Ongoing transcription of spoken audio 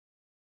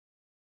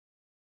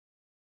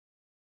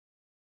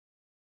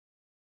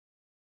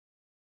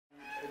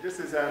This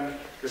is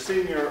the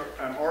senior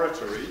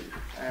oratory,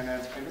 and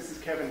this is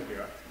Kevin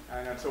here.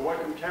 And so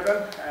welcome,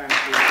 Kevin.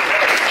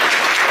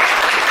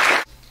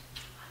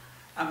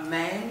 A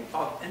man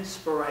of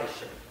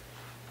inspiration,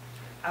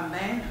 a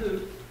man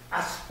who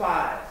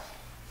aspires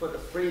for the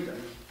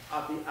freedom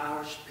of the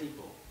Irish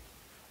people,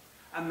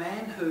 a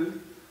man who,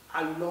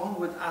 along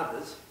with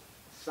others,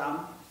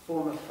 some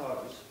former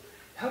foes,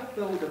 helped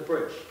build a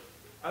bridge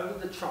over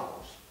the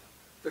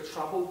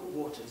troubled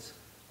waters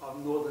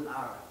of Northern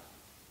Ireland.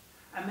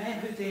 A man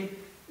who then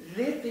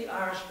led the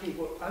Irish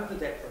people over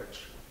that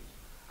bridge,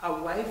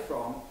 away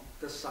from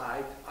the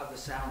side of the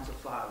sounds of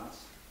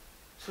violence,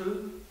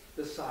 to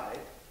the side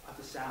of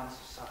the sounds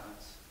of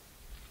silence.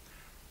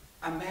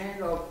 A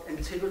man of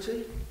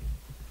integrity,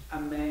 a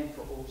man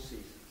for all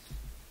seasons.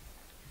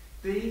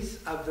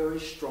 These are very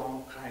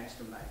strong claims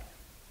to make.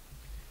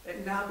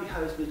 It now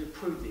behoves me to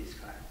prove these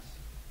claims.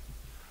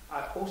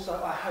 I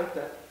hope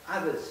that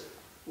others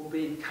will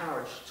be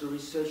encouraged to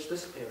research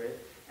this period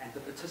and the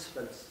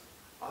participants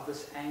of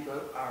this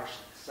Anglo-Irish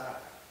saga.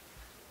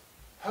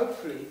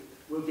 Hopefully,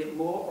 we'll get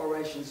more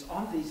orations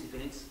on these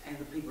events and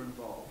the people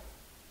involved.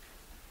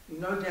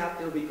 No doubt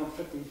there will be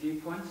conflicting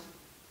viewpoints.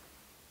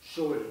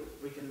 Surely,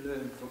 we can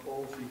learn from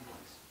all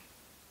viewpoints.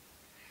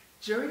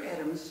 Gerry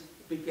Adams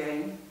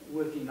began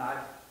working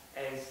life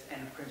as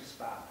an apprentice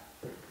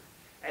barber.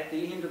 At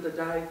the end of the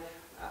day,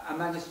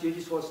 among his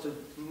duties was to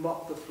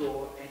mop the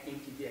floor and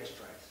empty the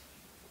ashtrays.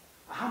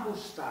 A humble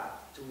start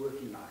to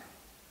working life.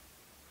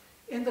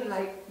 In the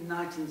late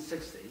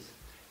 1960s,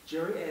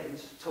 Gerry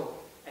Adams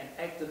took an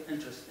active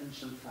interest in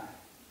Sinn Féin.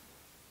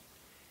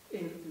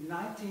 In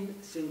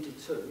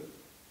 1972,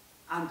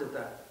 under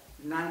the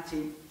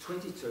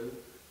 1922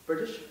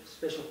 British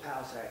Special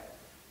Powers Act,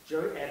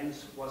 Gerry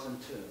Adams was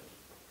interned.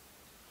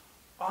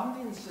 On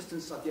the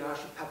insistence of the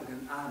Irish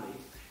Republican Army,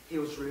 he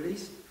was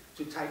released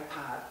to take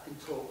part in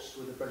talks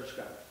with the British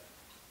government.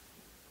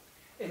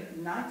 In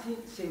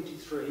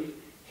 1973,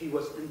 he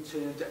was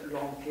interned at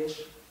Long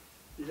Kesh,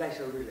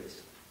 later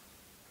released.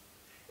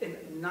 In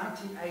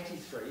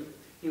 1983,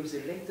 he was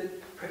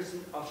elected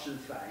President of Sinn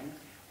Féin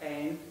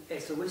and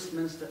as a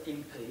Westminster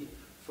MP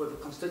for the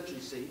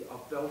constituency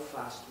of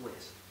Belfast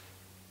West.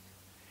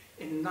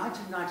 In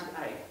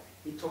 1998,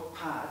 he took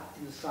part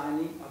in the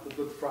signing of the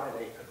Good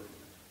Friday Agreement.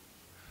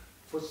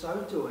 For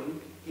so doing,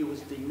 he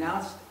was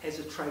denounced as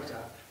a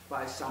traitor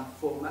by some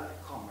former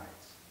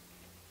comrades.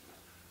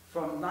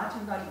 From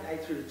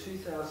 1998 through to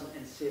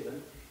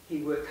 2007,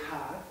 he worked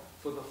hard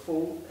for the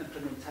full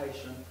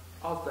implementation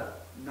of the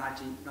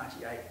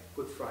 1998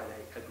 Good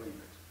Friday Agreement.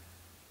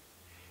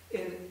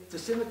 In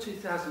December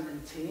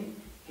 2010,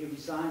 he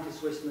resigned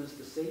his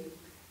Westminster seat,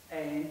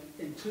 and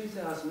in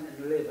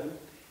 2011,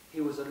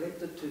 he was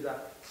elected to the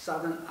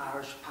Southern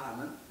Irish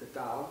Parliament, the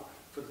Dáil,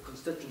 for the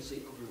constituency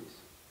of Louth.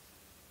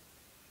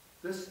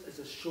 This is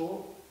a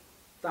short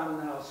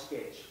thumbnail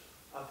sketch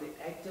of the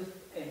active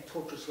and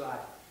torturous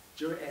life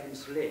Gerry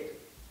Adams led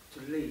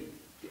to lead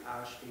the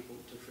Irish people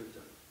to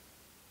freedom.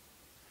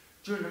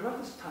 During a lot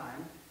of this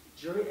time,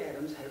 Gerry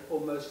Adams had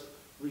almost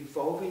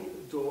revolving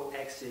door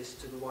access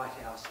to the White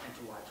House and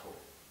to Whitehall.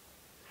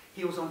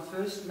 He was on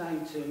first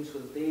name terms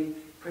with the then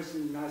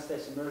President of the United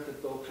States of America,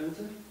 Bill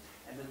Clinton,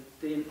 and the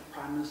then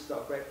Prime Minister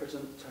of Great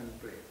Britain, Tony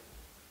Blair.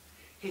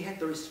 He had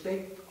the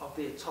respect of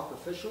their top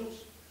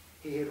officials.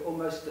 He had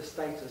almost the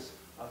status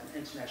of an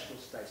international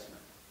statesman.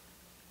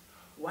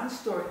 One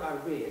story I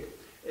read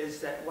is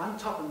that one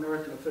top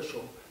American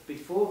official,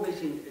 before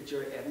meeting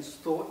Gerry Adams,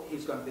 thought he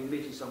was going to be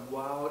meeting some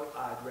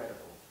wild-eyed radical.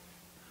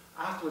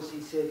 Afterwards he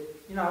said,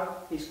 you know,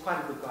 he's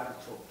quite a good guy to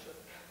talk to.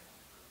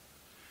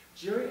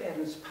 Gerry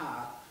Adams'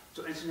 path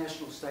to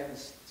international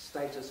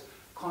status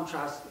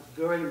contrasts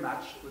very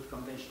much with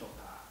conventional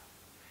path.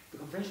 The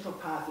conventional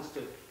path is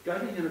to go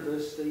to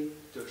university,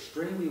 do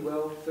extremely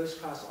well,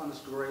 first-class honours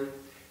degree,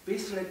 be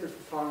selected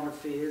for foreign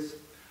affairs,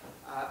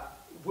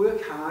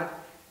 work hard,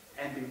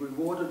 and be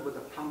rewarded with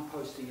a plum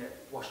posting at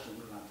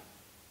Washington, London.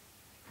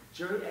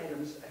 Gerry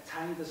Adams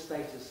attained the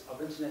status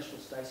of international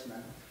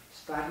statesman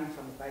starting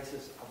from the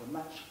basis of a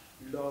much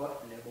lower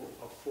level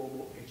of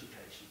formal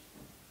education.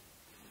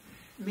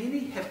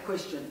 Many have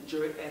questioned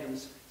Gerry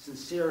Adams'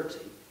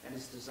 sincerity and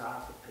his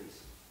desire for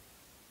peace.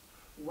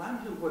 One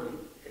who wouldn't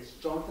is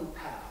Jonathan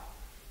Powell,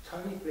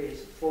 Tony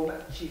Blair's former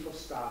Chief of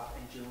Staff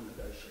and General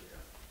Negotiator.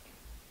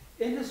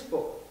 In his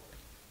book,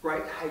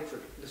 Great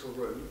Hatred, Little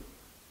Room,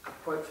 a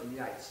quote from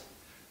Yeats,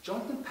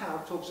 Jonathan Powell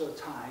talks of a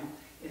time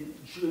in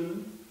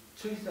June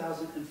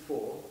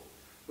 2004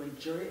 when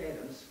Gerry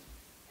Adams,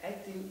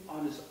 acting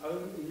on his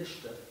own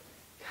initiative,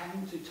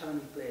 came to Tony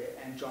Blair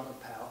and Jonathan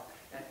Powell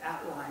and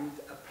outlined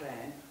a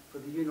plan for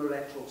the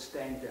unilateral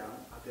stand-down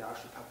of the Irish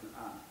Republican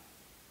Army.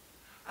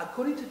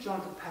 According to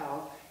Jonathan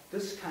Powell,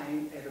 this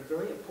came at a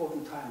very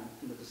important time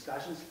in the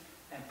discussions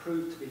and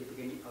proved to be the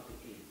beginning of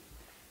the end.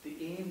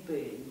 The end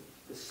being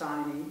the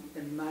signing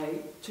in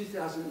May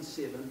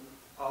 2007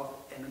 of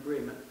an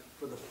agreement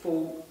for the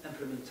full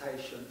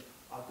implementation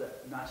of the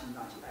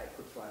 1998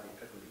 Good Friday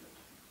Agreement.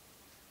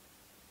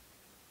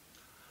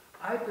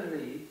 I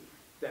believe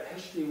that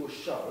history will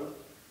show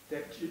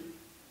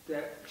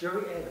that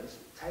Gerry Adams,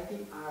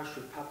 taking Irish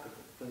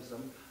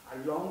republicanism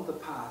along the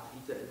path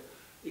he did,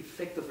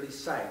 effectively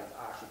saved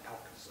Irish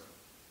republicanism.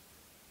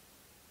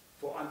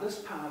 For on this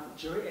path,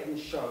 Gerry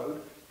Adams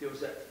showed there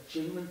was a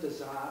genuine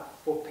desire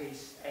for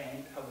peace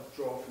and a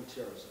withdrawal from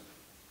terrorism.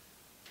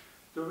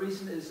 The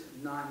reason is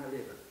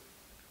 9/11.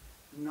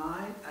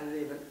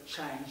 9/11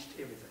 changed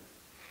everything.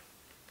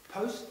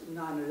 Post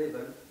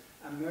 9/11,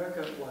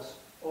 America was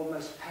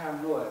almost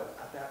paranoid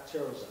about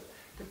terrorism,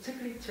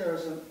 particularly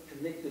terrorism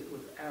connected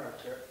with Arab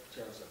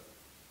terrorism.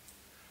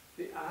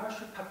 The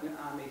Irish Republican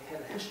Army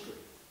had a history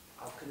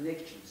of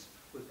connections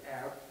with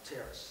Arab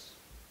terrorists.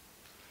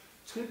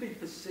 To be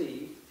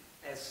perceived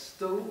as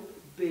still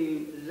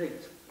being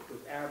linked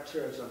with Arab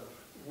terrorism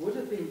would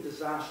have been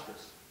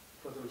disastrous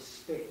for the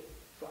respect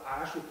for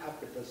Irish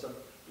republicanism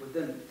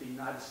within the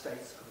United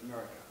States of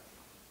America.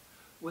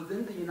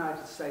 Within the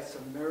United States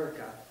of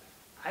America,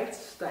 8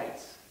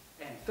 states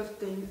and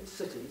 15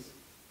 cities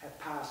have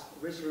passed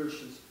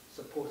resolutions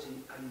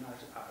supporting a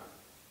united Ireland.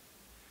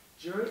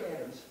 Gerry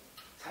Adams,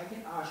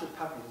 taking Irish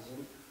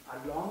republicanism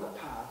along the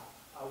path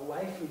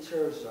away from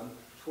terrorism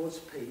towards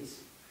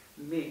peace,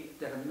 meant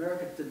that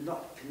America did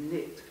not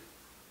connect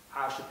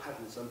Irish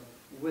republicanism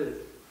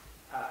with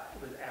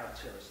Arab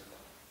terrorism.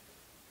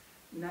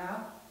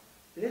 Now,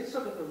 let's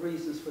look at the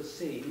reasons for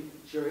seeing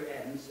Gerry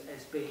Adams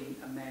as being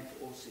a man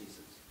for all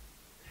seasons.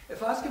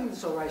 If I was giving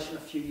this oration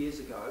a few years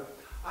ago,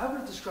 I would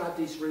have described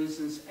these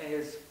reasons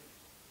as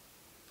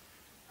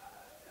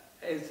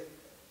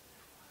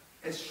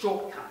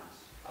shortcomings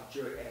of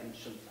Gerry Adams'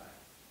 Sinn Féin.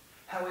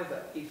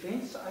 However,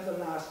 events over the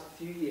last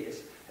few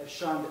years have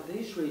shown that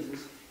these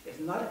reasons, if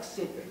not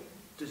accepted,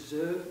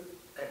 deserve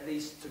at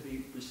least to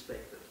be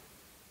respected.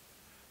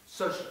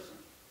 Socialism.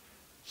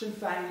 Sinn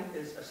Féin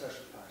is a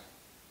social party.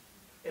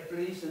 It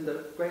believes in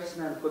the greatest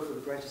amount of good for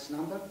the greatest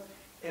number.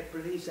 It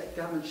believes that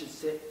government should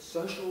set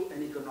social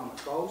and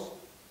economic goals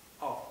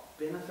of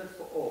benefit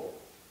for all,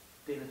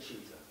 then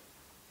achieve them.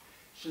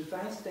 Sinn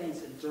Féin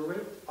stands in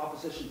direct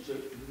opposition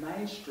to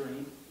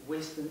mainstream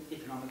Western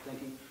economic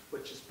thinking,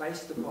 which is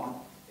based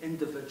upon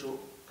individual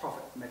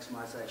profit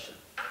maximisation,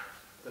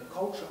 the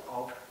culture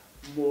of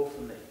more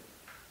for me.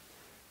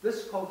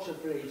 This culture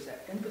believes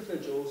that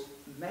individuals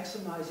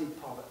maximising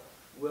profit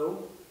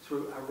will,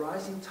 through a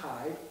rising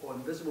tide or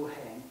invisible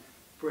hand,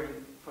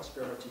 bring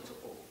prosperity to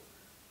all.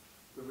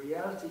 The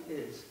reality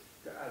is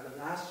that over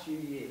the last few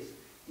years,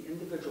 the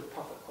individual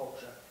profit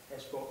culture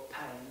has brought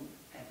pain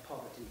and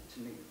poverty to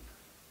me.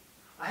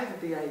 I have a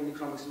BA in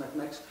economics and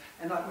mathematics,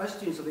 and like most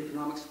students of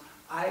economics,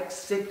 I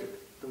accepted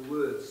the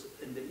words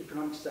in the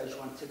economics stage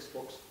 1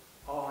 textbooks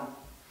on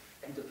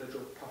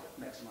individual profit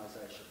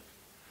maximisation.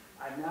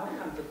 I now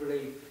come to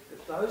believe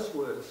that those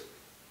words,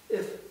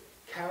 if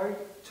carried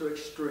to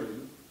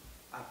extreme,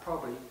 are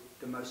probably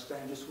the most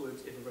dangerous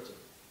words ever written.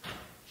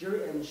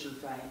 Gerry Adams' Sinn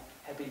Féin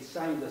have been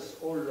saying this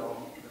all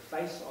along in the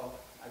face of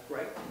a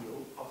great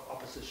deal of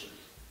opposition.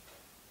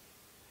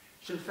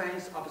 Sinn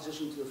Féin's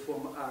opposition to the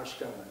former Irish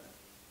government.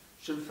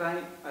 Sinn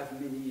Féin over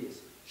many years.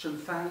 Sinn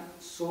Féin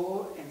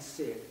saw and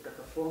said that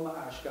the former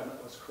Irish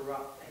government was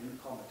corrupt and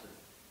incompetent.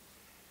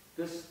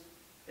 This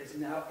is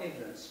now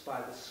evidenced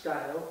by the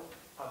scale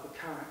of the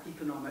current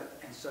economic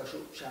and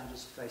social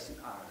challenges facing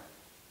Ireland.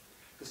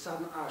 The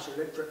Southern Irish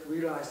electorate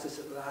realised this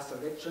at the last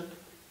election,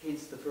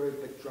 hence the very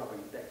big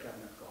drubbing that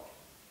government got.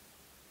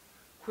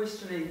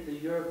 Questioning the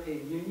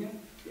European Union,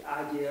 the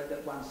idea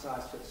that one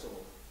size fits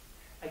all.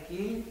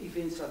 Again,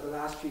 events over the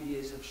last few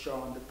years have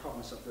shown the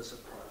problems of this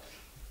approach.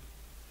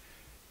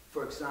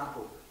 For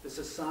example, the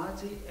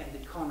society and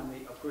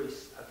economy of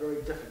Greece are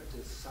very different to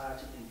the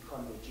society and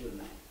economy of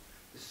Germany.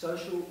 The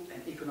social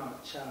and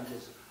economic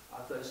challenges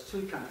of those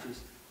two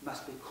countries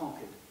must be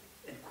conquered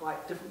in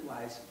quite different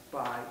ways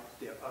by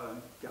their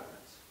own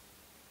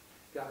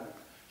government.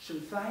 Sinn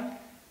Féin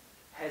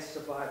has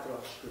survived a lot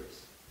of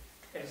stress.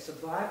 It has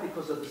survived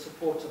because of the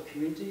support of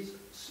communities,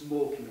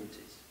 small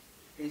communities.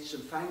 Hence,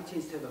 Sinn Féin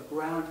tends to have a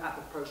ground-up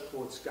approach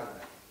towards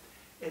government.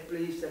 It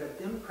believes that a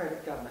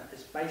democratic government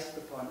is based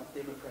upon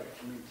democratic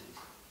communities.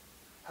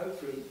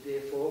 Hopefully,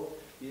 therefore,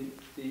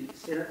 the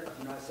Senate of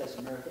the United States of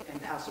America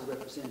and the House of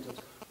Representatives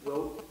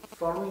will,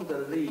 following the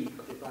lead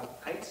of the above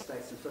 8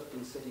 states and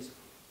 15 cities,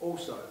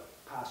 also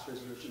pass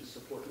resolutions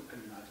supporting a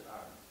united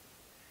Ireland.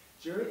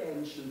 Gerry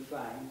Adams' Sinn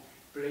Féin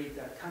believe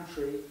that a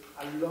country,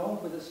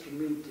 along with its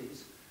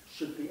communities,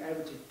 should be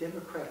able to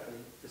democratically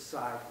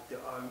decide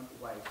their own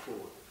way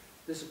forward.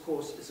 This, of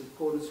course, is in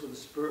accordance with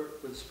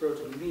the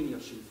spiritual meaning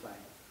of Sinn Féin.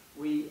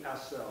 We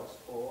ourselves,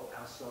 or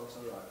ourselves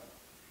alone.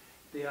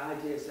 The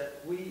idea is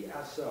that we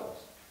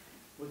ourselves,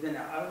 within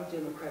our own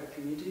democratic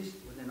communities,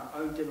 within our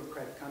own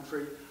democratic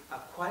country,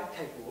 are quite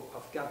capable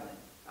of governing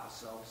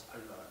ourselves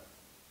alone.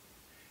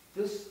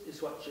 This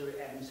is what Gerry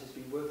Adams has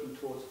been working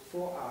towards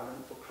for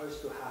Ireland for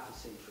close to half a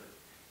century,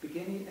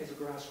 beginning as a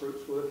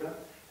grassroots worker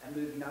and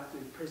moving up to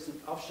the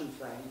president of Sinn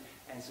Féin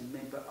as a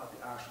member of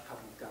the Irish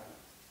Republican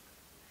government.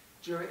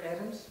 Gerry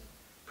Adams,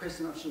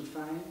 president of Sinn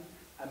Féin,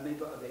 a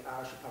member of the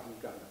Irish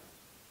Republican government,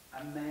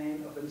 a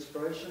man of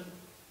inspiration,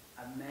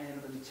 a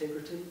man of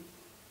integrity,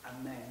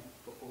 a man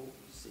for all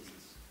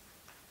seasons.